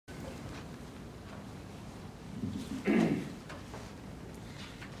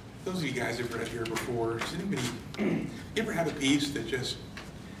Those of you guys who've read here before, has anybody, you ever had a piece that just,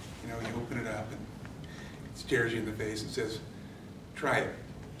 you open it up and it stares you in the face and says, try it.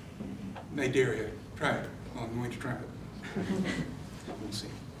 And I dare you, try it. Well, I'm going to try it. We'll see.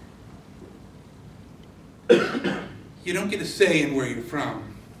 You don't get a say in where you're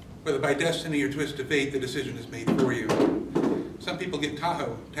from. Whether by destiny or twist of fate, the decision is made for you. Some people get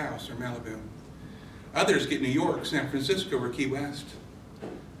Tahoe, Taos, or Malibu. Others get New York, San Francisco, or Key West.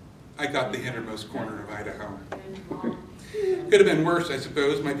 I got the innermost corner of Idaho. Could have been worse, I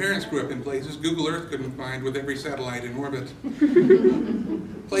suppose. My parents grew up in places Google Earth couldn't find with every satellite in orbit.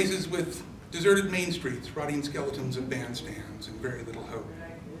 Places with deserted main streets, rotting skeletons of bandstands, and very little hope.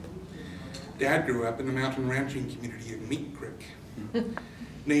 Dad grew up in the mountain ranching community of Meat Creek,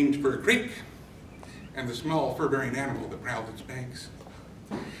 named for a creek and the small fur-bearing animal that prowled its banks.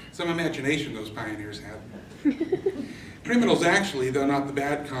 Some imagination those pioneers had. Criminals actually, though not the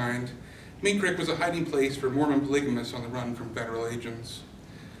bad kind. Meat Creek was a hiding place for Mormon polygamists on the run from federal agents.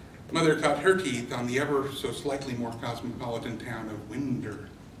 Mother cut her teeth on the ever so slightly more cosmopolitan town of Winder.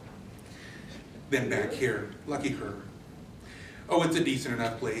 Then back here, lucky her. Oh, it's a decent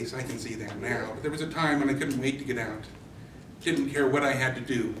enough place, I can see that now, but there was a time when I couldn't wait to get out. Didn't care what I had to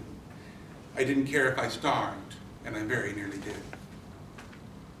do. I didn't care if I starved, and I very nearly did.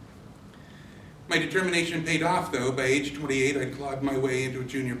 My determination paid off, though. By age 28, I'd clawed my way into a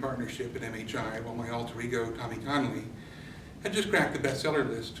junior partnership at MHI, while my alter ego, Tommy Connolly, had just cracked the bestseller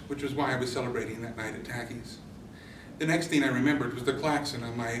list, which was why I was celebrating that night at Tacky's. The next thing I remembered was the klaxon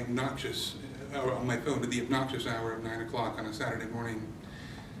on my phone at the obnoxious hour of 9 o'clock on a Saturday morning.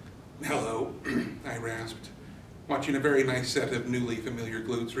 Hello, I rasped, watching a very nice set of newly familiar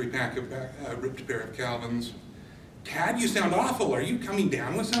glutes repack a ripped pair of Calvins. Dad, you sound awful. Are you coming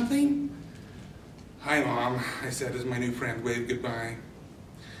down with something? Hi, Mom, I said as my new friend waved goodbye.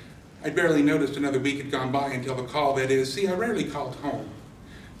 I'd barely noticed another week had gone by until the call, that is, see, I rarely called home.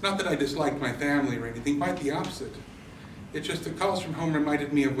 Not that I disliked my family or anything, quite the opposite. It's just that calls from home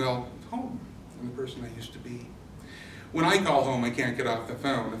reminded me of, well, home and the person I used to be. When I call home, I can't get off the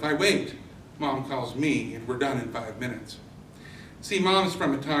phone. If I wait, Mom calls me and we're done in 5 minutes. See, Mom's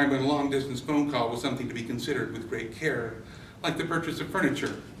from a time when a long-distance phone call was something to be considered with great care, like the purchase of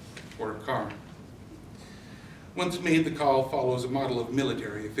furniture or a car. Once made, the call follows a model of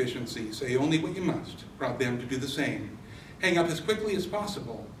military efficiency. Say only what you must, prod them to do the same. Hang up as quickly as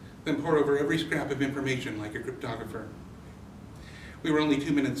possible, then pour over every scrap of information like a cryptographer. We were only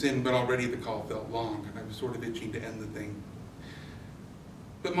 2 minutes in, but already the call felt long, and I was sort of itching to end the thing.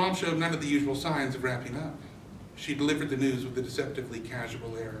 But Mom showed none of the usual signs of wrapping up. She delivered the news with a deceptively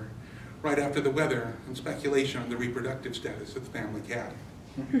casual air, right after the weather and speculation on the reproductive status of the family cat.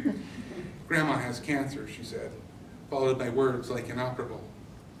 Grandma has cancer, she said, followed by words like inoperable,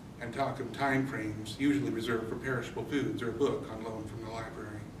 and talk of time frames usually reserved for perishable foods or a book on loan from the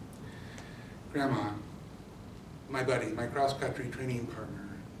library. Grandma, my buddy, my cross-country training partner,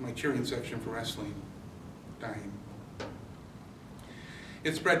 my cheering section for wrestling, dying.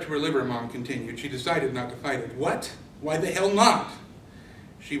 It spread to her liver, Mom continued. She decided not to fight it. What? Why the hell not?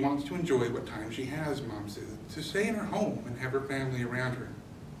 She wants to enjoy what time she has, Mom said, to stay in her home and have her family around her.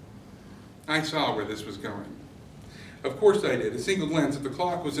 I saw where this was going. Of course I did. A single glance at the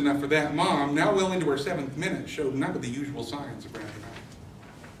clock was enough for that. Mom, now well into her 7th minute, showed none of the usual signs of wrapping up.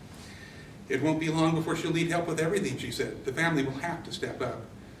 It won't be long before she'll need help with everything, she said. The family will have to step up.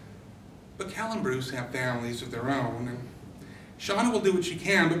 But Cal and Bruce have families of their own, and Shauna will do what she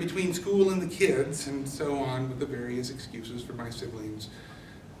can, but between school and the kids, and so on with the various excuses for my siblings,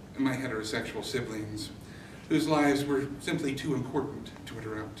 and my heterosexual siblings, whose lives were simply too important to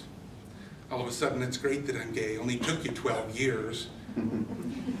interrupt. All of a sudden, it's great that I'm gay. Only took you 12 years.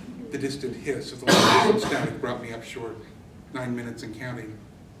 The distant hiss of the long static brought me up short. 9 minutes and counting.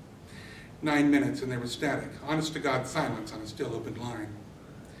 9 minutes and there was static. Honest to God silence on a still open line.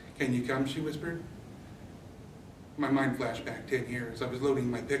 Can you come, she whispered. My mind flashed back 10 years. I was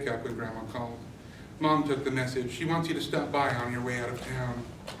loading my pickup when Grandma called. Mom took the message. She wants you to stop by on your way out of town.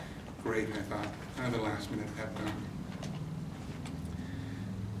 Great, I thought. Another last-minute pep talk.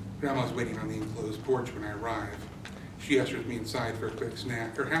 Grandma's waiting on the enclosed porch when I arrive. She ushers me inside for a quick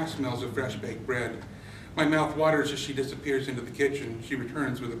snack. Her house smells of fresh baked bread. My mouth waters as she disappears into the kitchen. She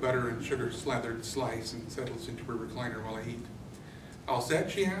returns with a butter and sugar slathered slice and settles into her recliner while I eat. All set,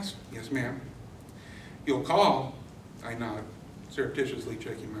 she asked. Yes, ma'am. You'll call? I nod, surreptitiously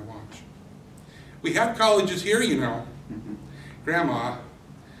checking my watch. We have colleges here, you know. Grandma,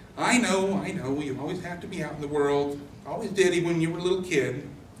 I know, you always have to be out in the world. Always did, even when you were a little kid.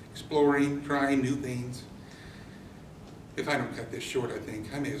 Exploring, trying new things. If I don't cut this short, I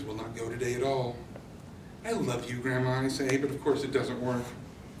think, I may as well not go today at all. I love you, Grandma, I say, but of course it doesn't work.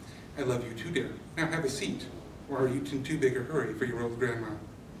 I love you too, dear. Now have a seat. Or are you in too big a hurry for your old grandma?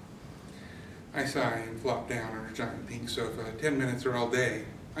 I sigh and flop down on her giant pink sofa. 10 minutes or all day.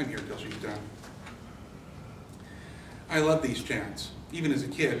 I'm here till she's done. I love these chats, even as a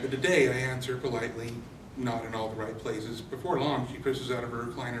kid, but today I answer politely, not in all the right places. Before long, she pushes out of her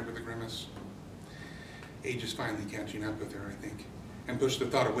recliner with a grimace. Age is finally catching up with her, I think, and push the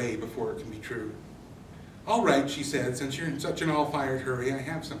thought away before it can be true. All right, she said, since you're in such an all-fired hurry, I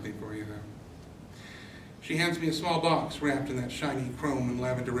have something for you, though. She hands me a small box wrapped in that shiny chrome and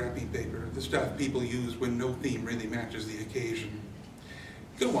lavender wrapping paper, the stuff people use when no theme really matches the occasion.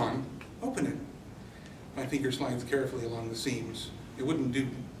 Go on, open it. My finger slides carefully along the seams. It wouldn't do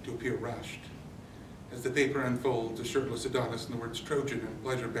to appear rushed. As the paper unfolds, a shirtless Adonis and the words Trojan and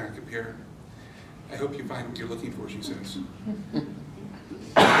pleasure back appear. I hope you find what you're looking for, she says.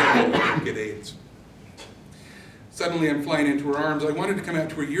 Get AIDS. Suddenly I'm flying into her arms. I wanted to come out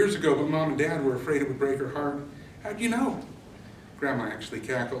to her years ago, but Mom and Dad were afraid it would break her heart. How'd you know? Grandma actually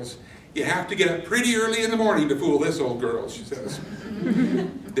cackles. You have to get up pretty early in the morning to fool this old girl, she says.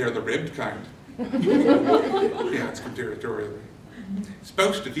 They're the ribbed kind. Yeah, it's conspiratorially.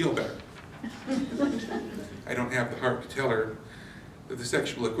 Supposed to feel better. I don't have the heart to tell her that the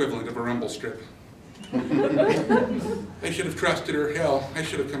sexual equivalent of a rumble strip. I should have trusted her. Hell, I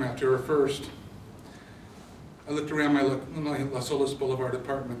should have come out to her first. I looked around my Las Olas Boulevard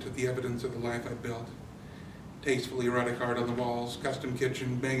apartment at the evidence of the life I'd built. Tastefully erotic art on the walls, custom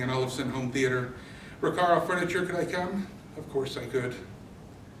kitchen, Bang & Olufsen home theater. Recaro furniture, could I come? Of course I could.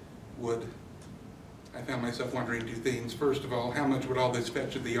 Would. I found myself wondering two things. First of all, how much would all this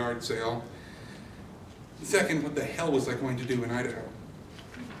fetch at the yard sale? Second, what the hell was I going to do in Idaho?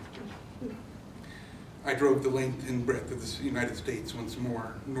 I drove the length and breadth of the United States once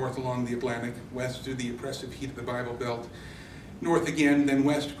more, north along the Atlantic, west through the oppressive heat of the Bible Belt, north again, then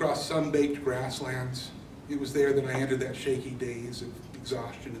west across sun-baked grasslands. It was there that I entered that shaky daze of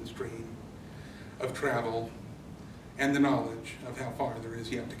exhaustion and strain, of travel, and the knowledge of how far there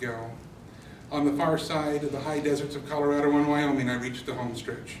is yet to go. On the far side of the high deserts of Colorado and Wyoming, I reached the home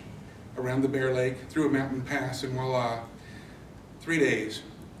stretch, around the Bear Lake, through a mountain pass, and voila, 3 days.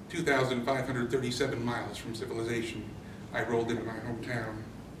 2,537 miles from civilization, I rolled into my hometown.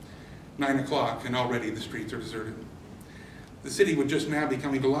 9 o'clock, and already the streets are deserted. The city would just now be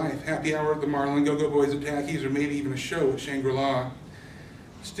coming to life. Happy hour at the Marlin, Go-Go Boys at Tacky's, or maybe even a show at Shangri-La.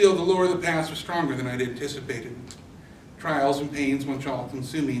 Still, the lure of the past was stronger than I'd anticipated. Trials and pains, once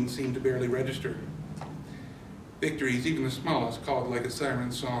all-consuming, seemed to barely register. Victories, even the smallest, called like a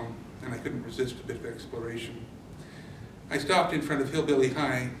siren song, and I couldn't resist a bit of exploration. I stopped in front of Hillbilly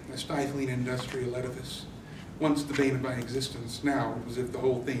High, a stifling industrial edifice. Once the bane of my existence, now it was as if the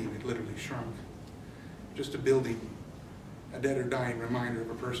whole thing had literally shrunk. Just a building, a dead or dying reminder of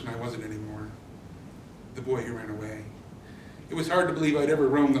a person I wasn't anymore. The boy who ran away. It was hard to believe I'd ever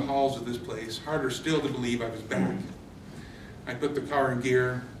roamed the halls of this place, harder still to believe I was back. I put the car in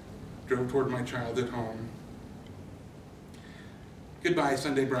gear, drove toward my childhood home. Goodbye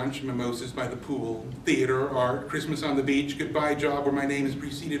Sunday brunch, mimosas by the pool, theater, art, Christmas on the beach, goodbye job where my name is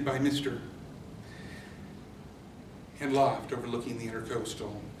preceded by Mr. And loft overlooking the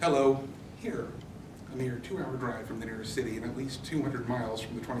intercoastal. Hello, here, a mere 2-hour drive from the nearest city and at least 200 miles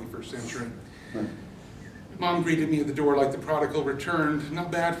from the 21st century. Mom greeted me at the door like the prodigal returned, not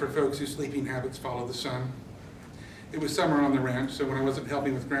bad for folks whose sleeping habits follow the sun. It was summer on the ranch, so when I wasn't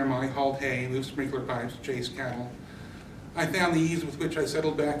helping with Grandma, I hauled hay, moved sprinkler pipes, chased cattle. I found the ease with which I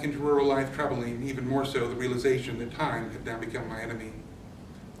settled back into rural life troubling, even more so the realization that time had now become my enemy.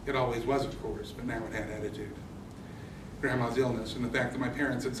 It always was, of course, but now it had attitude. Grandma's illness and the fact that my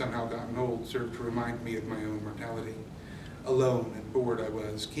parents had somehow gotten old served to remind me of my own mortality. Alone and bored I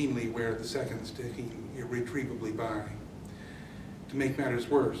was, keenly aware of the seconds ticking irretrievably by. To make matters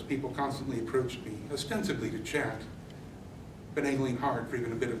worse, people constantly approached me, ostensibly to chat, but angling hard for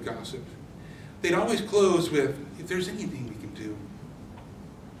even a bit of gossip. They'd always close with, if there's anything we can do.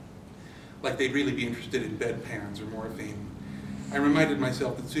 Like they'd really be interested in bedpans or morphine. I reminded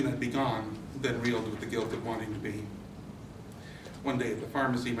myself that soon I'd be gone, then reeled with the guilt of wanting to be. One day at the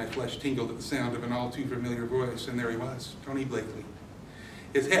pharmacy, my flesh tingled at the sound of an all too familiar voice, and there he was, Tony Blakely.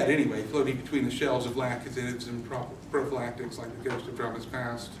 His head, anyway, floating between the shelves of laxatives and prophylactics like the ghost of dramas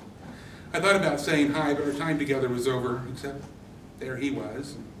past. I thought about saying hi, but our time together was over, except there he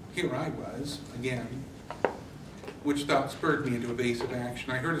was. Here I was, again, which thought spurred me into evasive action.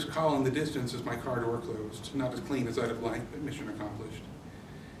 I heard his call in the distance as my car door closed, not as clean as I'd have liked, but mission accomplished.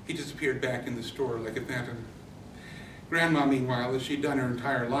 He disappeared back in the store like a phantom. Grandma, meanwhile, as she'd done her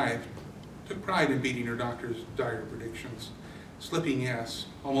entire life, took pride in beating her doctor's dire predictions, slipping, yes,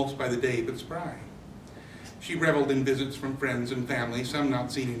 almost by the day, but spry. She reveled in visits from friends and family, some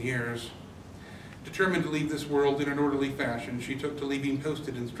not seen in years. Determined to leave this world in an orderly fashion, she took to leaving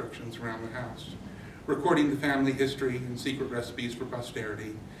posted instructions around the house, recording the family history and secret recipes for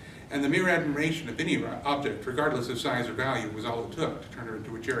posterity, and the mere admiration of any object, regardless of size or value, was all it took to turn her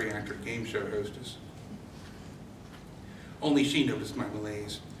into a geriatric game show hostess. Only she noticed my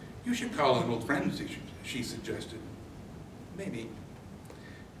malaise. "You should call an old friend," she suggested. "Maybe."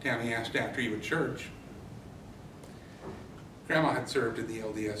 Tammy asked after you at church. Grandma had served in the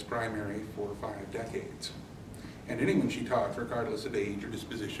LDS primary for 5 decades, and anyone she taught, regardless of age or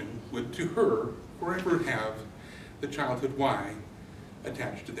disposition, would, to her, forever have the childhood Y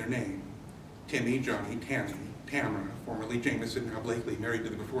attached to their name. Timmy, Johnny, Tammy, Tamara, formerly Jameson, now Blakely, married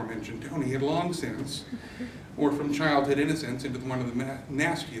to the before-mentioned Tony, had long since, or from childhood innocence into one of the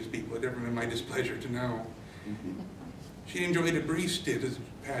nastiest people it ever been my displeasure to know. She enjoyed a brief stint as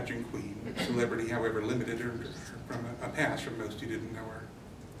pageant queen, celebrity, however limited, earned her from a pass from most who didn't know her.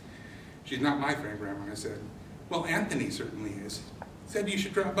 "She's not my friend, Grandma," I said. "Well, Anthony certainly is. Said you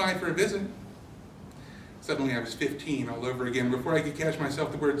should drop by for a visit." Suddenly I was 15 all over again. Before I could catch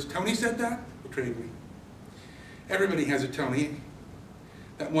myself, the words, "Tony said that?" betrayed me. Everybody has a Tony.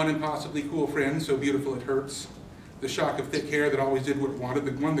 That one impossibly cool friend, so beautiful it hurts. The shock of thick hair that always did what it wanted.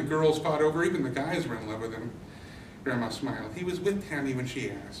 The one the girls fought over, even the guys were in love with him. Grandma smiled. "He was with Tammy when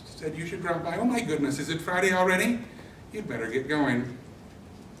she asked. Said you should drop by." "Oh my goodness, is it Friday already? You'd better get going."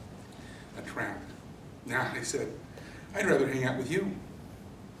 A trap. "Nah," I said. "I'd rather hang out with you."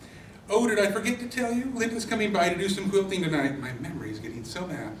 "Oh, did I forget to tell you? Linda's coming by to do some quilting tonight." My memory's getting so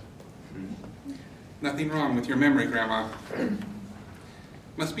bad. "Nothing wrong with your memory, Grandma."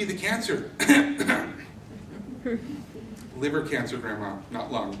 "Must be the cancer." "Liver cancer, Grandma,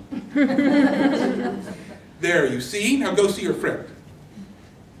 not lung." "There, you see? Now go see your friend."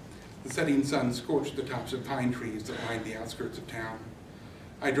 The setting sun scorched the tops of pine trees that lined the outskirts of town.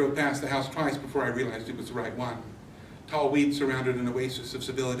 I drove past the house twice before I realized it was the right one. Tall weeds surrounded an oasis of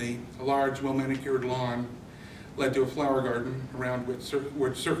civility. A large, well-manicured lawn led to a flower garden around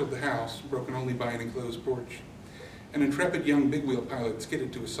which circled the house, broken only by an enclosed porch. An intrepid young big-wheel pilot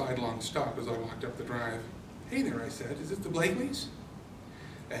skidded to a sidelong stop as I walked up the drive. "Hey there," I said. "Is this the Blakeleys?"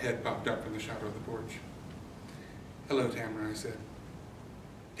 A head popped up from the shadow of the porch. "Hello, Tamara," I said.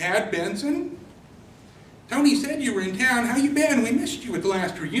 "Tad Benson? Tony said you were in town. How you been? We missed you at the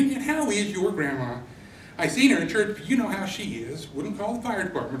last reunion. How is your grandma? I seen her at church, but you know how she is. Wouldn't call the fire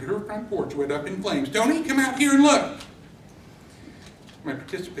department. Her front porch went up in flames. Tony, come out here and look." My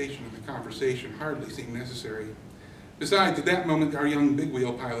participation in the conversation hardly seemed necessary. Besides, at that moment, our young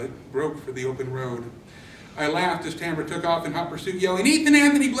big-wheel pilot broke for the open road. I laughed as Tamara took off in hot pursuit, yelling, "Ethan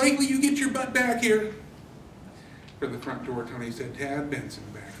Anthony Blakely, you get your butt back here." From the front door, Tony said, "Tad Benson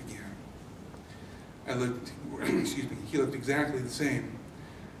back again." I looked, he looked exactly the same.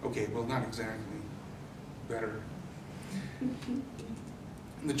 Okay, well, not exactly. Better.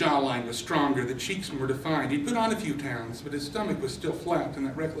 The jawline was stronger, the cheeks more defined. He'd put on a few pounds, but his stomach was still flat, and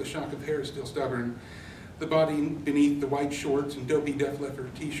that reckless shock of hair still stubborn. The body beneath the white shorts and dopey Def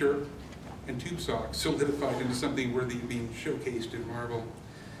Leppard t-shirt and tube socks solidified into something worthy of being showcased in marble.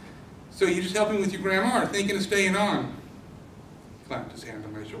 "So you just helping with your grandma or thinking of staying on?" Clapped his hand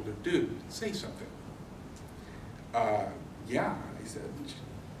on my shoulder. "Dude, say something." Yeah," I said,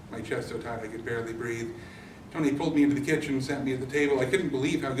 my chest so tight I could barely breathe. Tony pulled me into the kitchen and sat me at the table. I couldn't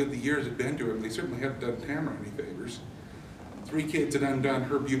believe how good the years had been to him. They certainly hadn't done Tamara any favors. 3 kids had undone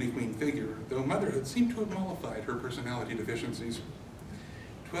her beauty queen figure, though motherhood seemed to have mollified her personality deficiencies.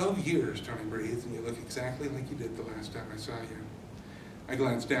 12 years, Tony breathed, and you look exactly like you did the last time I saw you. I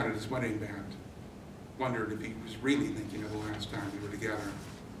glanced down at his wedding band, wondered if he was really thinking of the last time we were together.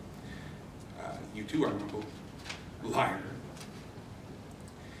 "You too," I mumbled. "Liar."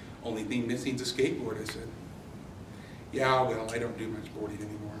 "Only thing missing's a skateboard," I said. "Yeah, well, I don't do much boarding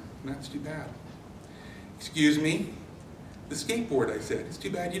anymore. And that's too bad." "Excuse me?" "The skateboard," I said. "It's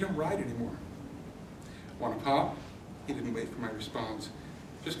too bad you don't ride anymore." "Want a pop?" He didn't wait for my response.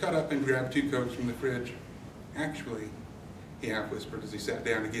 Just got up and grabbed 2 Cokes from the fridge. "Actually," he half whispered as he sat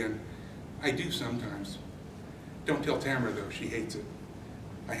down again, "I do sometimes. Don't tell Tamara, though. She hates it."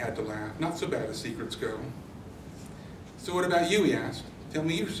 I had to laugh. Not so bad as secrets go. "So what about you?" he asked. "Tell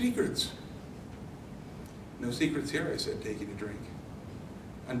me your secrets." "No secrets here," I said, taking a drink.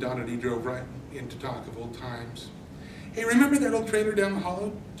 Undaunted, he drove right into talk of old times. "Hey, remember that old trailer down the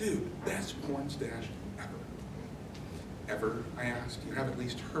hollow? Dude, best porn stash ever." "Ever?" I asked. "You have at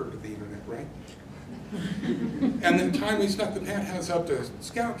least heard of the internet, right?" And the time we snuck the penthouse up to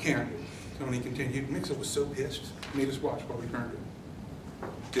scout camp, Tony continued, Mixel was so pissed, he made us watch while we burned it.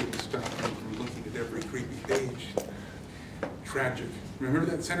 Didn't stop him from looking at every creepy page. Tragic. Remember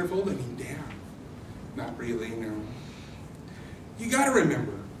that centerfold? I mean, damn. Not really, no. You gotta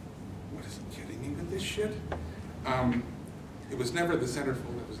remember. What, is he kidding me with this shit? It was never the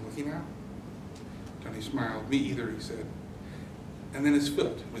centerfold I was looking at. Tony smiled. Me either, he said. And then his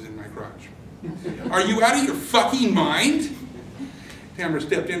foot was in my crotch. Are you out of your fucking mind? Tamara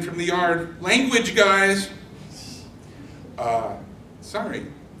stepped in from the yard. Language, guys. Sorry,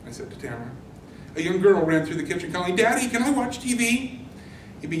 I said to Tamara. A young girl ran through the kitchen calling, Daddy, can I watch TV?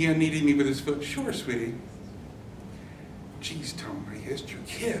 He began kneading me with his foot. Sure, sweetie. Geez, Tom, I hissed, your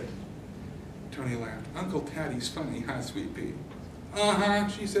kid. Tony laughed. Uncle Taddy's funny, huh, sweet pea? Uh-huh,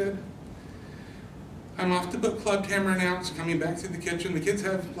 she said. I'm off to book club, Tamara announced, coming back through the kitchen. The kids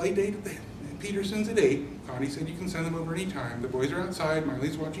have play date at the Peterson's at 8. Connie said you can send them over anytime. The boys are outside.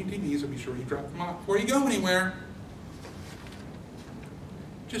 Miley's watching TV, so be sure you drop them off before you go anywhere.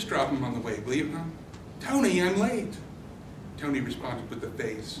 Just drop them on the way, will you, huh? Tony, I'm late. Tony responded with a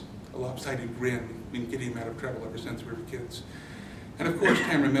face, a lopsided grin. Been getting him out of trouble ever since we were kids. And of course,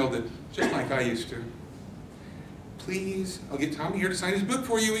 Tamara melded, just like I used to. Please, I'll get Tommy here to sign his book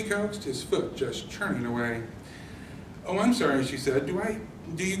for you, he coaxed, his foot just churning away. Oh, I'm sorry, she said.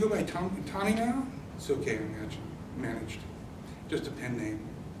 Do you go by Tommy now? It's okay, I managed. Just a pen name.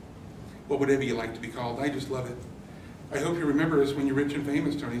 Well, whatever you like to be called, I just love it. I hope you remember us when you're rich and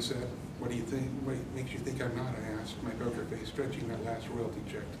famous, Tony said. What do you think? What makes you think I'm not, I asked, my poker face stretching that last royalty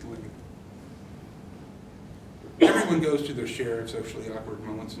check to the limit. Everyone goes through their share of socially awkward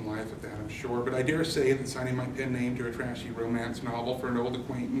moments in life at that, I'm sure, but I dare say that signing my pen name to a trashy romance novel for an old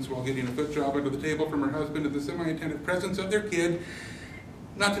acquaintance while getting a foot job under the table from her husband in the semi-attentive presence of their kid,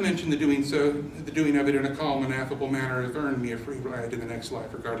 not to mention the doing of it in a calm and affable manner, has earned me a free ride in the next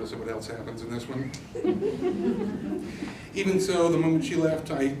life, regardless of what else happens in this one. Even so, the moment she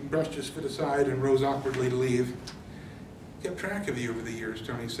left, I brushed his foot aside and rose awkwardly to leave. Kept track of you over the years,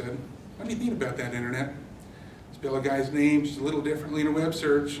 Tony said. What do you think about that internet? Spell a guy's name just a little differently in a web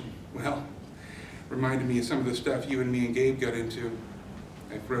search. Well, reminded me of some of the stuff you and me and Gabe got into.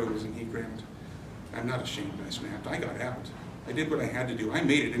 I froze and he grinned. I'm not ashamed, I snapped. I got out. I did what I had to do. I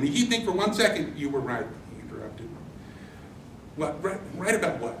made it. And if you think for 1 second you were right, he interrupted. What? Right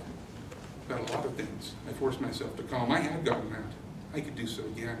about what? About a lot of things. I forced myself to calm. I had gotten out. I could do so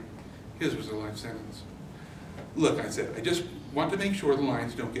again. His was a life sentence. Look, I said, I just want to make sure the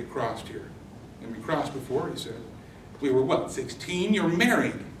lines don't get crossed here. And we crossed before, he said. We were what, 16? You're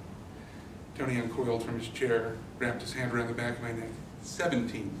married. Tony uncoiled from his chair, wrapped his hand around the back of my neck.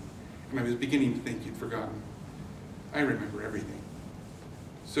 17. And I was beginning to think you'd forgotten. I remember everything.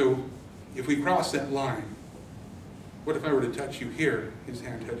 So, if we cross that line, what if I were to touch you here? His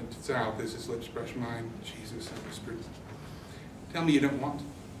hand headed south as his lips brushed mine. Jesus, I whispered. Tell me you don't want.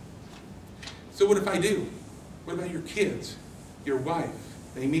 So what if I do? What about your kids? Your wife?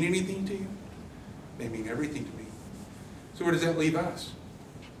 They mean anything to you? They mean everything to me. So where does that leave us?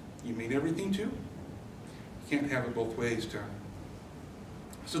 You mean everything too? You can't have it both ways, Tom.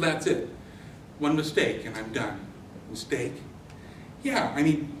 So that's it. One mistake and I'm done. Mistake? Yeah, I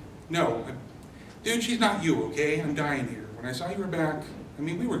mean, no. Dude, she's not you, okay? I'm dying here. When I saw you were back, I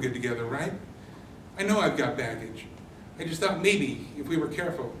mean, we were good together, right? I know I've got baggage. I just thought maybe, if we were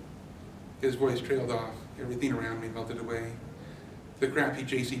careful. His voice trailed off. Everything around me melted away. The crappy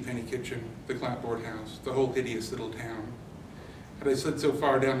JCPenney kitchen, the clapboard house, the whole hideous little town. Had I slid so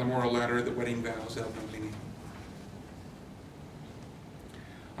far down the moral ladder that wedding vows held no meaning.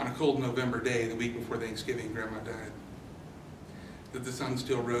 On a cold November day, the week before Thanksgiving, Grandma died. That the sun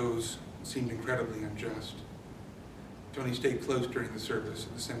still rose seemed incredibly unjust. Tony stayed close during the service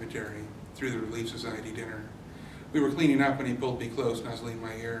at the cemetery, through the Relief Society dinner. We were cleaning up when he pulled me close, nuzzling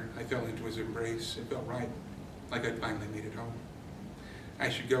my ear. I fell into his embrace. It felt right, like I'd finally made it home. I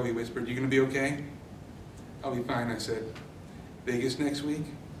should go, he whispered. You gonna be okay? I'll be fine, I said. Vegas next week?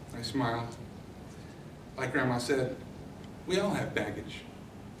 I smiled. Like Grandma said, we all have baggage.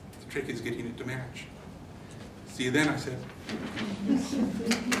 The trick is getting it to match. See you then, I said.